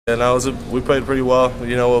And we played pretty well.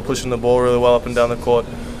 You know, we were pushing the ball really well up and down the court.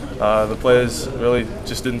 The players really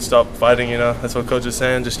just didn't stop fighting. You know, that's what coach is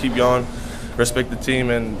saying. Just keep going, respect the team,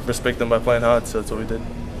 and respect them by playing hard. So that's what we did.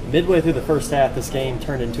 Midway through the first half, this game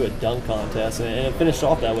turned into a dunk contest, and it finished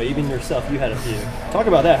off that way. Even yourself, you had a few. Talk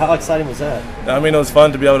about that. How exciting was that? I mean, it was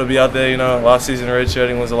fun to be able to be out there. You know, last season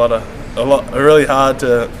redshirting was really hard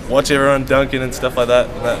to watch everyone dunking and stuff like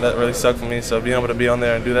that. That really sucked for me. So being able to be on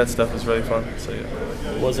there and do that stuff was really fun. So yeah.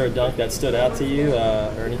 Was there a dunk that stood out to you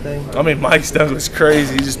or anything? I mean, Mike's dunk was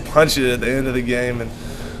crazy. He just punched it at the end of the game, and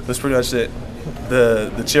it was pretty much it.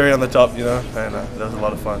 The cherry on the top, you know, and that was a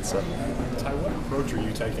lot of fun. So. Tai, what approach are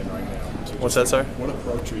you taking right now? What's that, sorry? What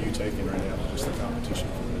approach are you taking right now to just the competition?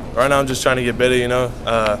 Right now I'm just trying to get better, you know.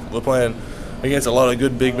 We're playing against a lot of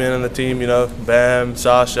good big men on the team, you know, Bam,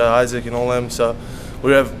 Sasha, Isaac, and all them. So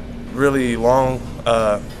we have really long,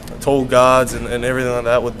 tall guards and everything like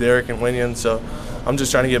that with Derek and Wynyard. So I'm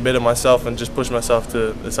just trying to get better myself and just push myself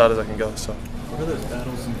to as hard as I can go. So. What are those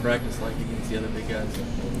battles in practice like against the other big guys?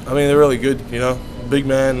 I mean, they're really good, you know. Big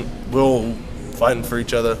man, we're all fighting for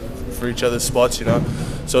each other's spots, you know.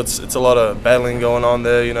 So it's a lot of battling going on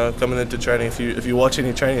there, you know. Coming into training, if you watch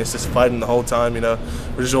any training, it's just fighting the whole time, you know.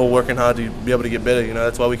 We're just all working hard to be able to get better, you know.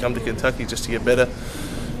 That's why we come to Kentucky, just to get better,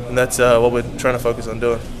 and that's what we're trying to focus on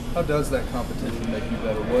doing. How does that competition make you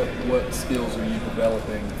better? What skills are you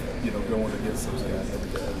developing, you know, going against those guys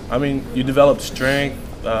every day? I mean, you develop strength,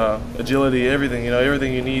 agility, everything, you know,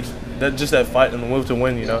 everything you need. Just that fight and the will to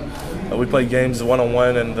win, you know. We play games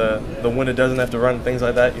one-on-one, and the winner doesn't have to run, things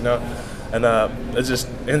like that, you know. And it just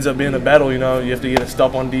ends up being a battle, you know. You have to get a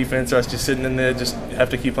stop on defense, or else just sitting in there, just have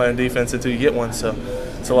to keep playing defense until you get one. So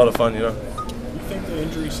it's a lot of fun, you know. You think the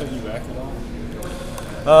injury set you back at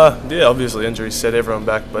all? Yeah, obviously injuries set everyone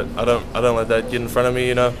back, but I don't let that get in front of me,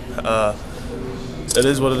 you know. It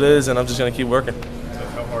is what it is, and I'm just gonna keep working. So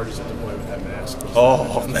how hard is it to play with that mask?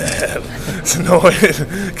 Oh man, it's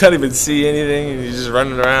annoying. Can't even see anything, and you're just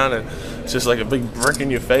running around, and it's just like a big brick in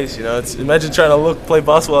your face, you know. Imagine trying to play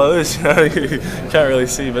basketball like this, you know. You can't really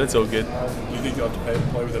see, but it's all good. Do you think you'll have to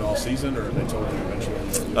play with it all season, or have they told you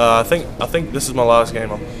eventually? I think this is my last game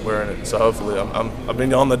I'm wearing it, so hopefully I've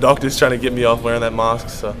been on the doctors trying to get me off wearing that mask,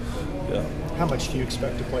 so yeah. How much do you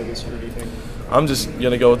expect to play this year, do you think? I'm just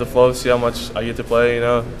gonna go with the flow, see how much I get to play, you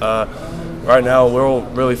know. Right now we're all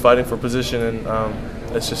really fighting for position,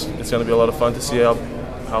 and it's gonna be a lot of fun to see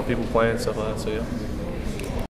how people play and stuff like that, so yeah.